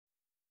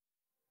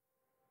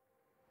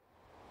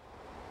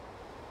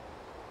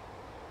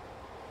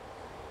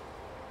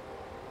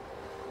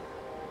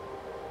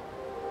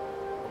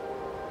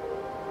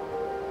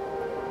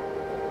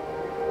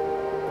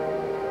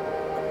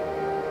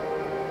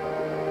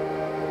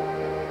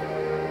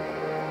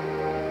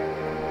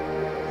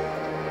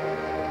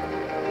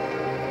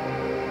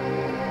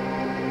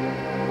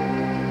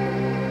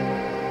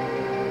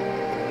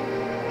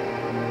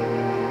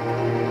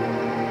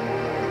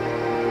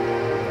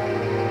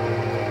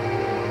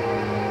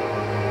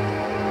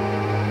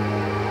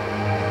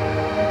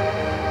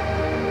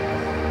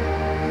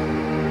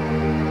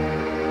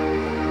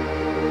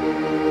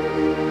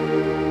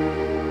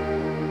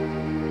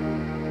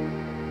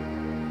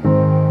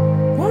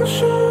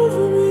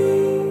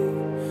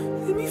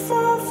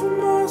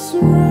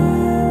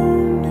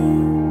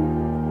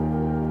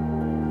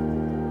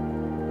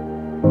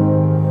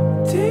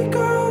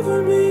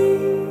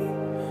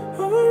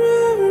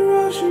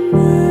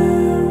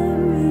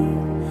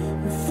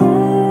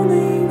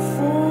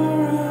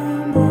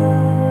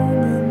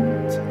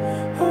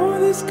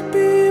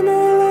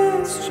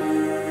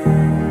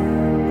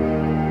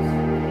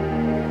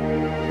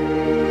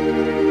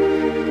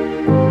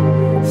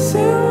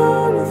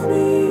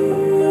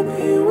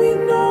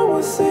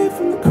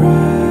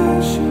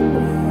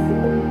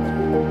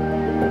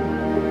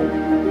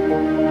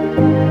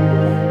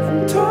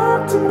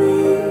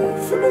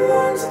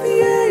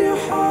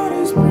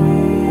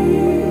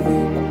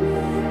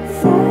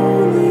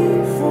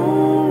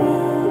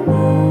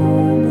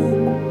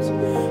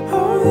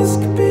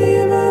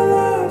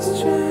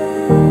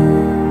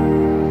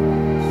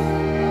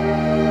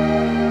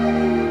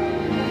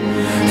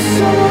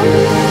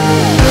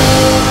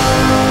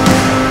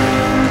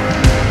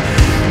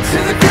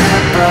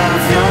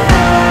of your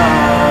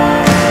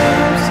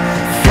arms,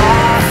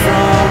 far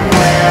from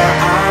where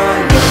I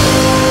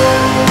live.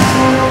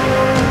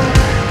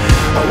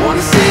 I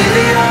wanna see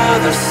the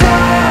other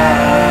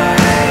side.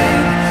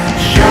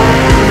 Show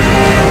me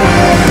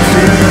where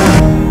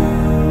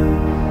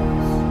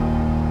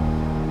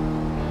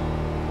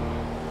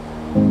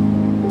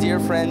to. Dear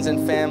friends and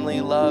family,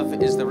 love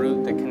is the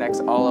root that connects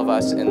all of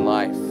us in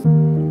life.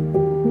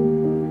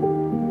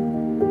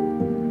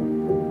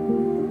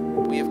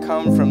 We have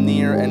come from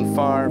near and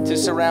far to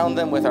surround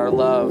them with our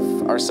love,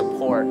 our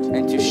support,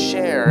 and to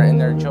share in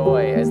their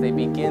joy as they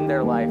begin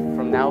their life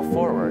from now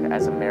forward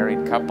as a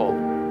married couple.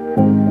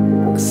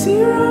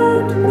 See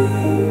around me,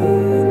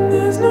 and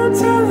there's no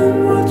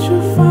telling what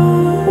you'll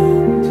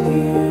find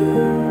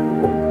here.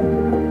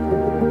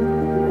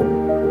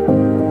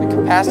 The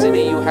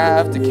capacity you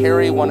have to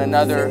carry one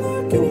another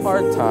through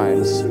hard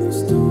times,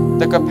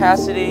 the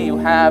capacity you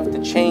have to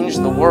change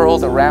the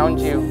world around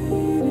you,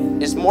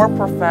 is more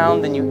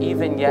profound than you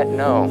even yet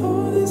know.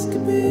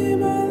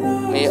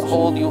 May it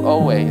hold you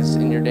always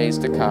in your days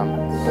to come.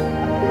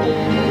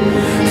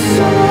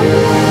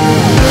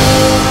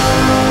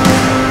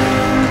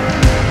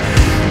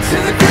 To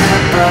the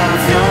grip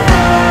of your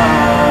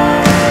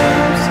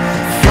arms,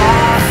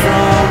 far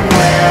from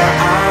where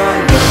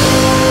I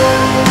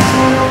live.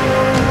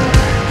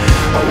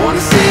 I wanna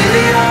see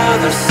the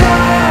other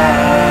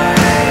side.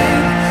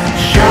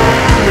 Show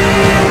me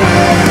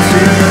where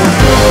to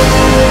go.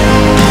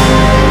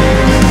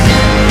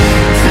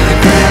 To the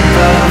grip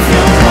of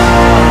your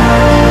arms,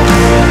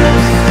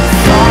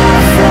 far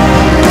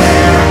from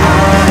where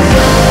I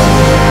live.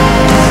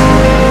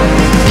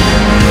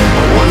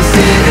 I wanna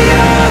see the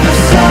other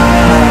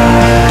side.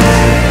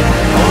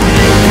 Oh,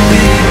 you can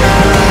be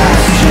my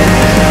last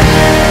chance.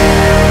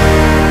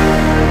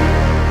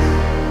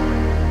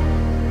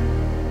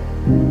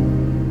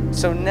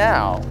 So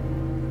now,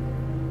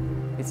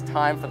 it's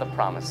time for the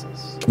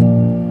promises.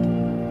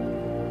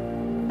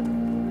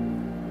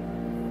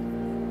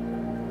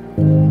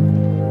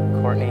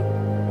 Courtney,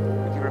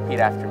 would you repeat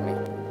after me?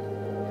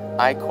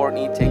 I,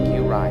 Courtney, take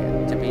you,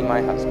 Ryan, to be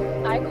my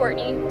husband. I,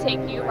 Courtney,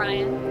 take you,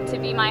 Ryan, to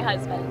be my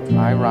husband.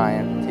 I,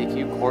 Ryan, take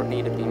you,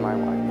 Courtney, to be my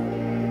wife.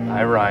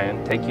 I,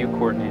 Ryan, take you,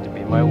 Courtney, to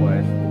be my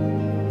wife.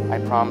 I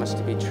promise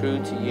to be true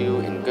to you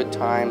in good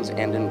times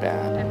and in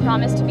bad, I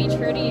promise to be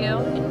true to you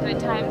in good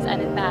times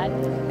and in bad,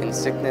 in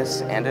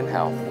sickness and in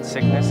health. In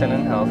sickness and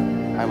in health.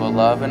 I will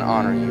love and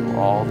honor you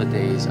all the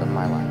days of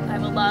my life. I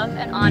will love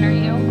and honor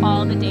you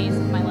all the days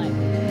of my life.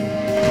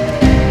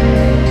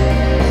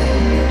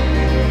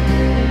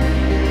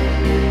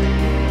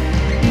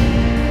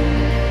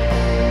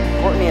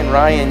 Courtney and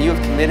Ryan, you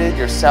have committed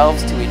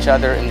yourselves to each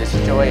other in this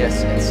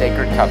joyous and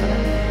sacred covenant.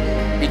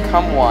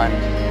 Become one,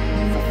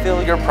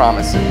 fulfill your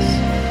promises,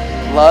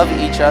 love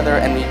each other,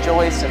 and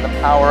rejoice in the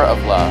power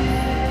of love.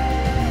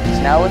 It is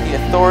now with the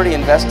authority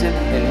invested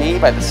in me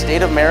by the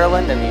state of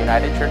Maryland and the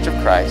United Church of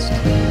Christ,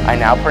 I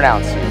now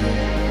pronounce you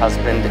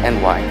husband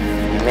and wife.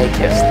 You may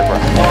kiss the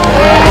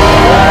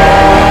bride.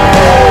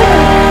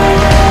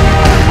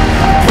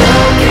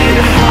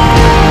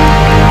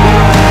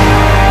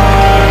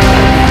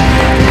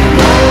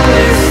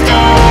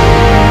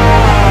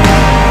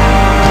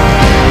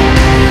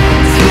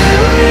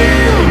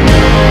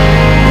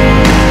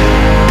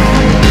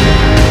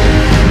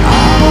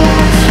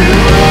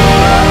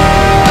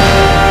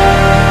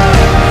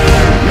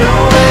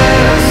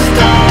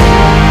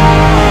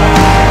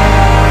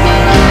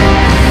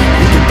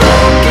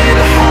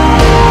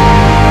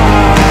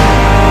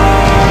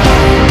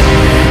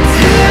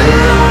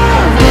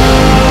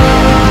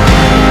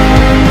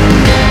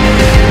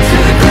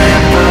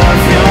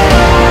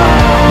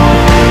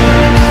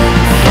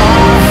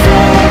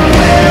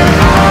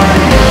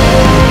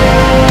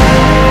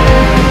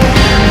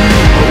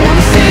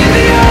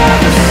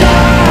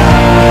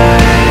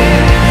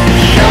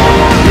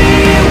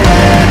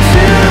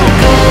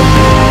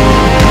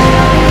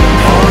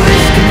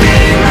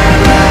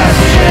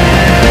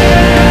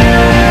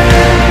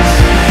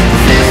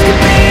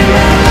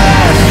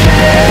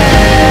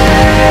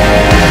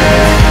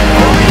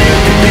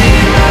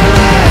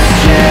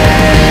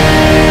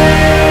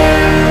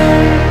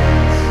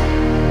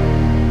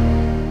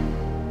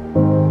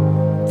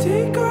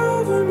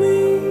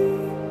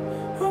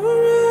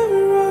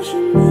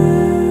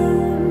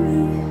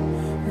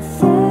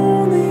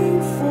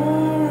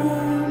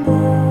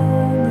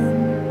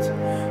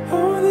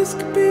 This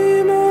could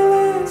be my